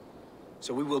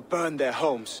 So we will burn their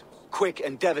homes, quick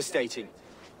and devastating,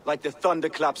 like the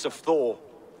thunderclaps of Thor.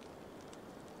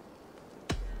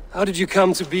 How did you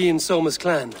come to be in Soma's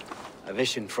clan? A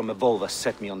vision from Eivor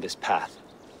set me on this path.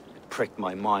 It pricked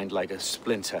my mind like a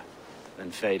splinter,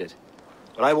 then faded.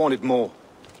 But I wanted more.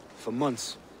 For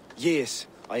months, years,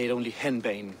 I ate only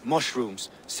henbane, mushrooms,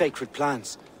 sacred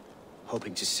plants,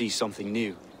 hoping to see something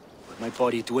new. But my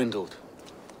body dwindled.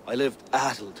 I lived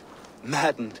addled,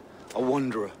 maddened, a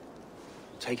wanderer,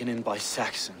 taken in by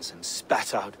Saxons and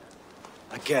spat out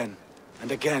again and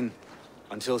again,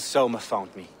 until Soma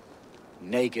found me,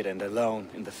 naked and alone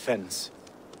in the fens.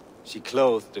 She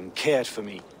clothed and cared for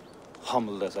me,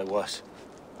 humbled as I was.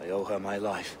 I owe her my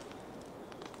life.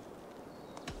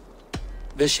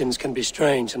 Visions can be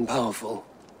strange and powerful.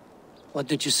 What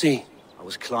did you see? I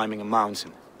was climbing a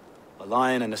mountain, a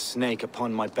lion and a snake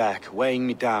upon my back, weighing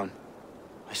me down.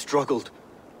 I struggled,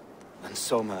 then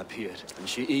Soma appeared, and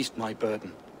she eased my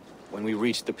burden. When we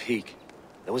reached the peak,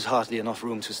 there was hardly enough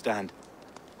room to stand.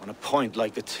 On a point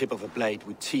like the tip of a blade,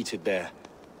 we teetered there,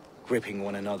 gripping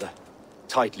one another,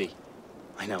 tightly.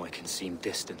 I know it can seem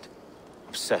distant,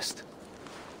 obsessed,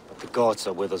 but the gods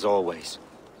are with us always.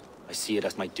 I see it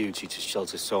as my duty to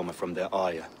shelter Soma from their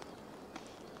ire.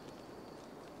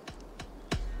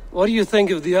 What do you think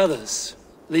of the others?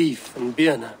 Leif and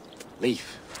Birna?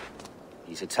 Leif.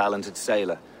 He's a talented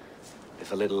sailor,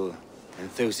 if a little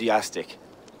enthusiastic.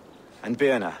 And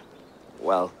Birna,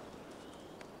 well,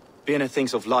 Birna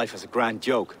thinks of life as a grand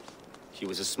joke. She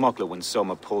was a smuggler when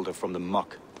Soma pulled her from the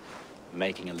muck,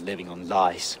 making a living on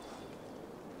lies.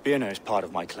 Birna is part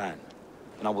of my clan,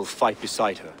 and I will fight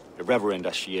beside her, irreverent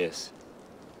as she is.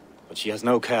 But she has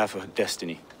no care for her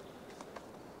destiny.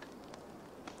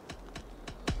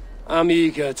 I'm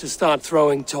eager to start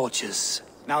throwing torches.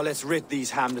 Now let's rid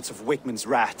these hamlets of Wigmund's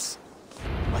rats.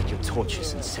 Light your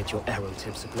torches and set your arrow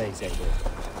tips ablaze, Eivor.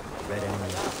 The Red Enemy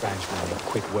of the Frenchmen made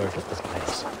quick work of this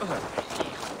place.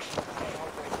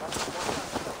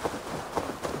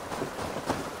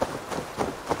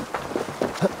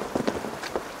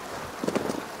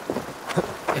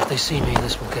 If they see me,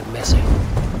 this will get messy. We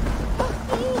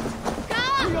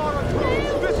are a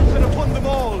citizen upon them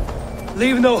all!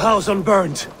 Leave no house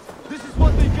unburned. This is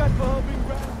what they get for helping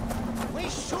Red. We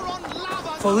shoot on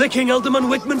lava! For licking Alderman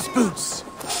Wigmund's boots.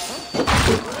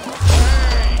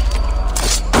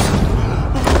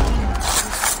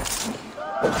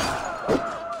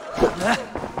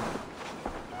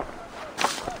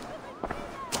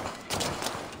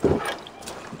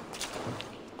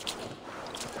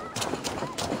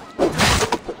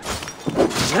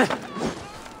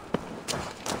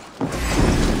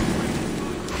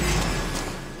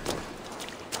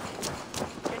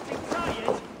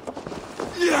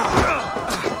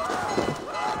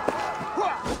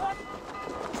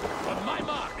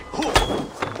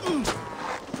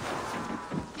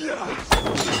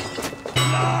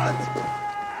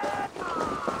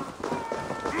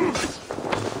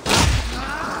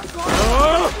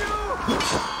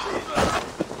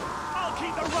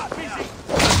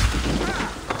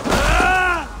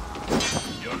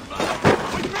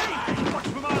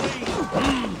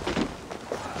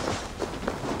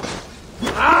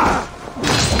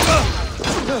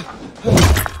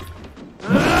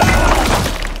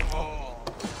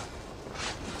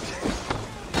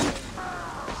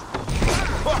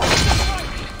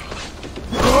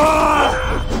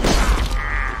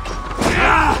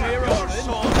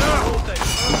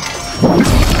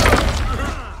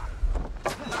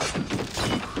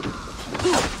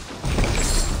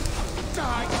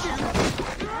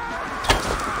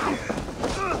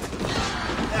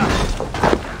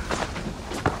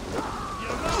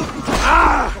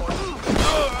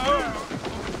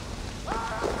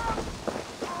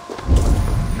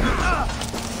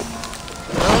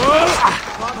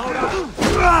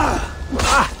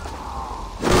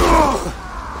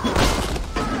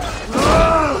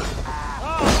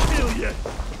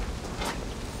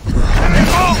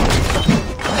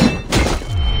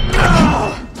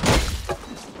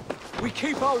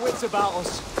 About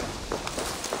us.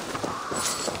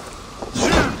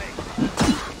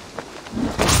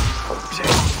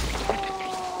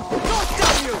 God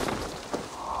damn you!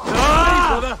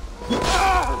 Brother.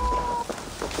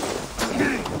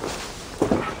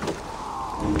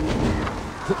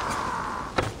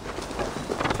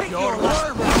 Take your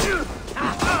word.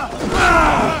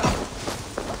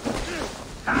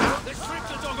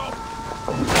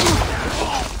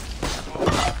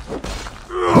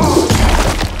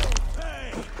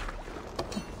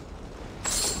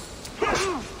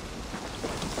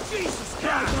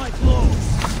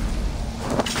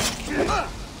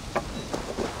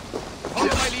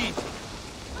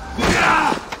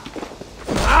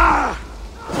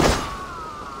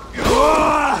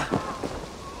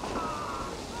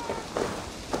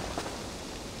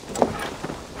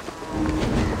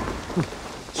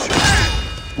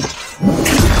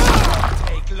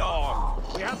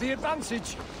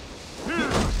 advantage.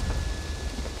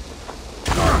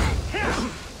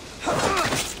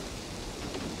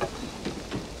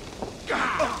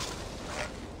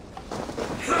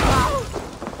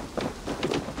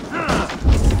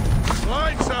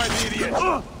 Blindside, idiot!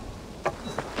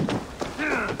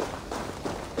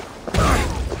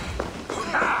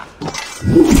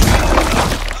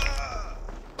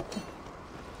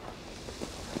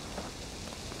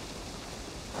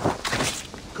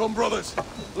 Come, brothers.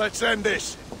 Let's end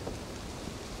this.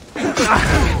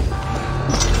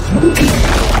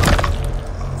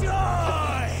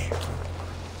 Die!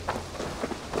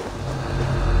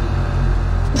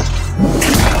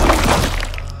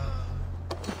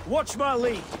 Watch my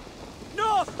lead.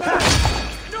 Northman!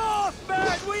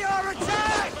 Northman! We are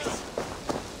attacked!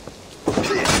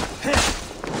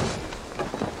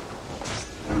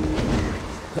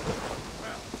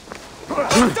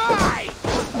 Die!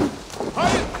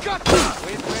 I've got you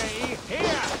with me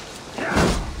here!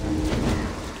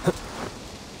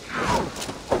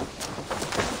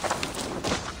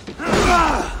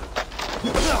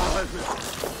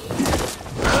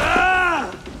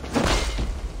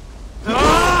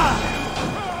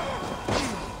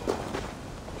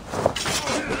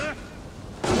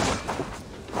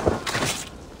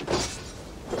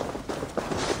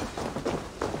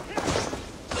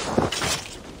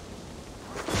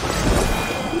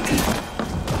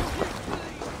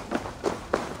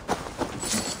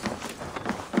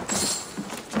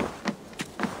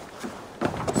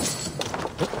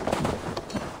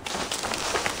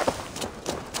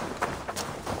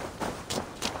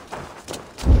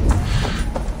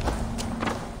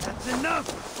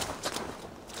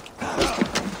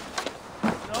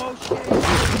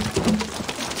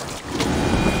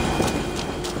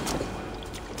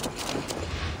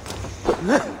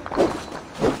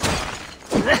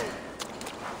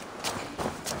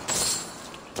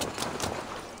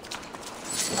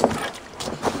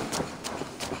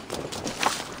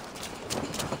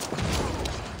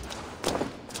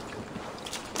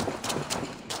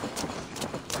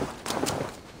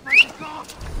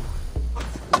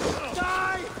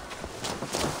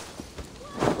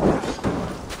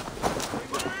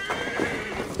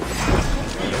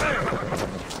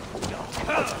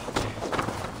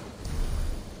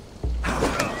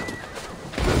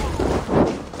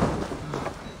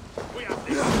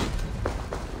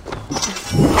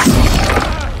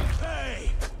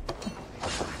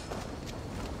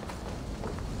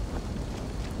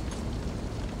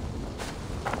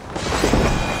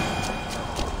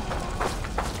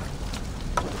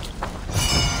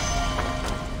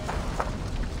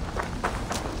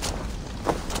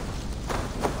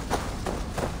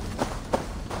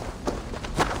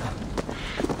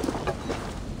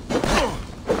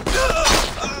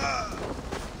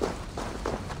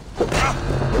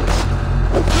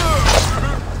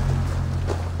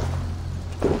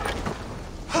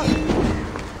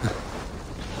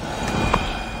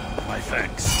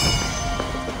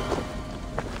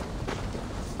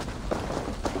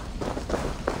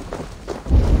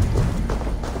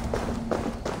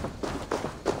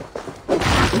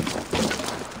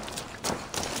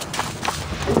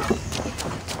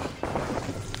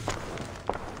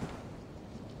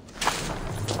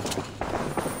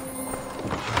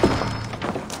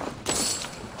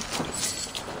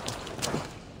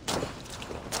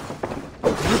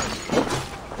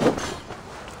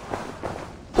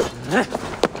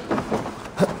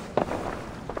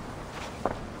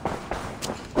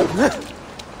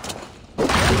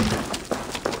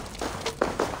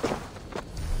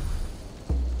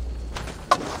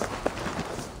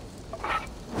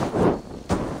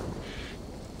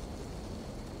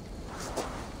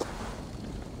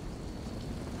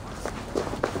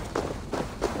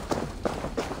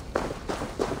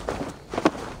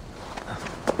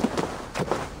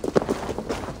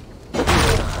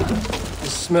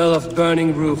 Smell of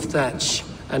burning roof thatch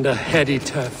and a heady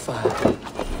turf fire.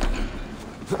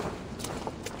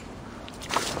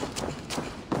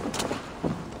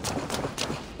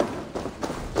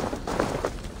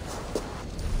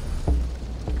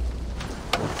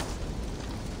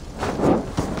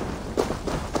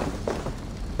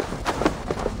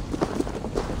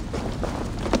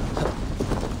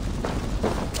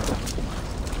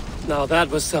 Now that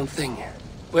was something.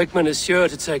 Wickman is sure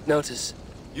to take notice.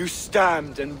 You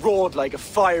stamped and roared like a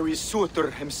fiery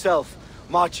Surtur himself,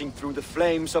 marching through the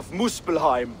flames of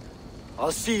Muspelheim.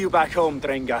 I'll see you back home,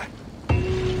 Drenga.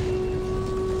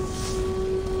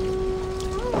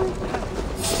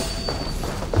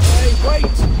 Hey,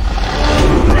 wait!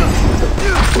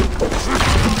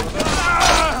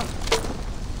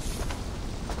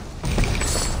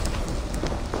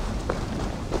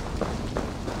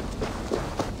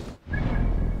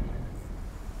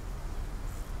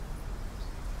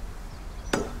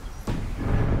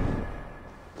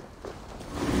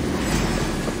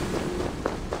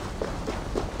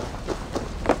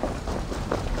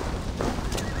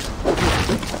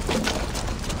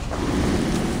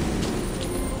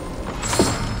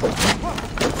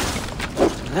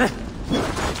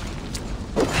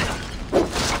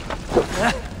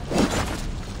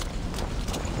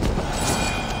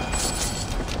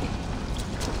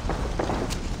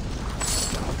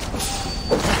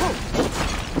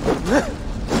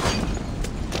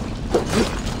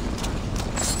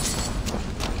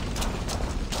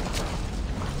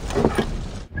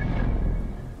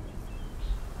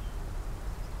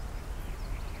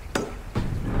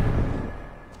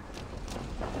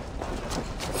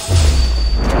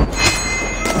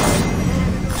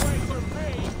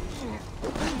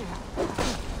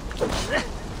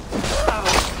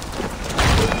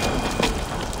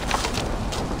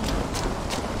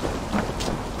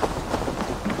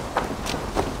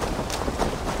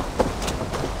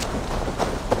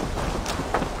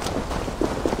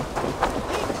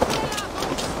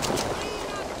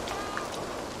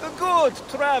 Good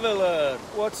traveler,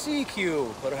 what seek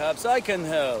you? Perhaps I can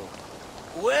help.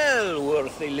 Well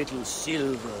worth a little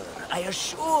silver, I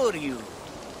assure you.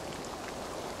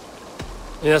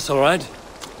 Yes, all right.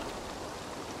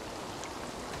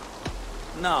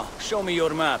 Now, show me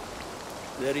your map.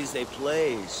 There is a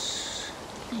place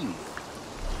here.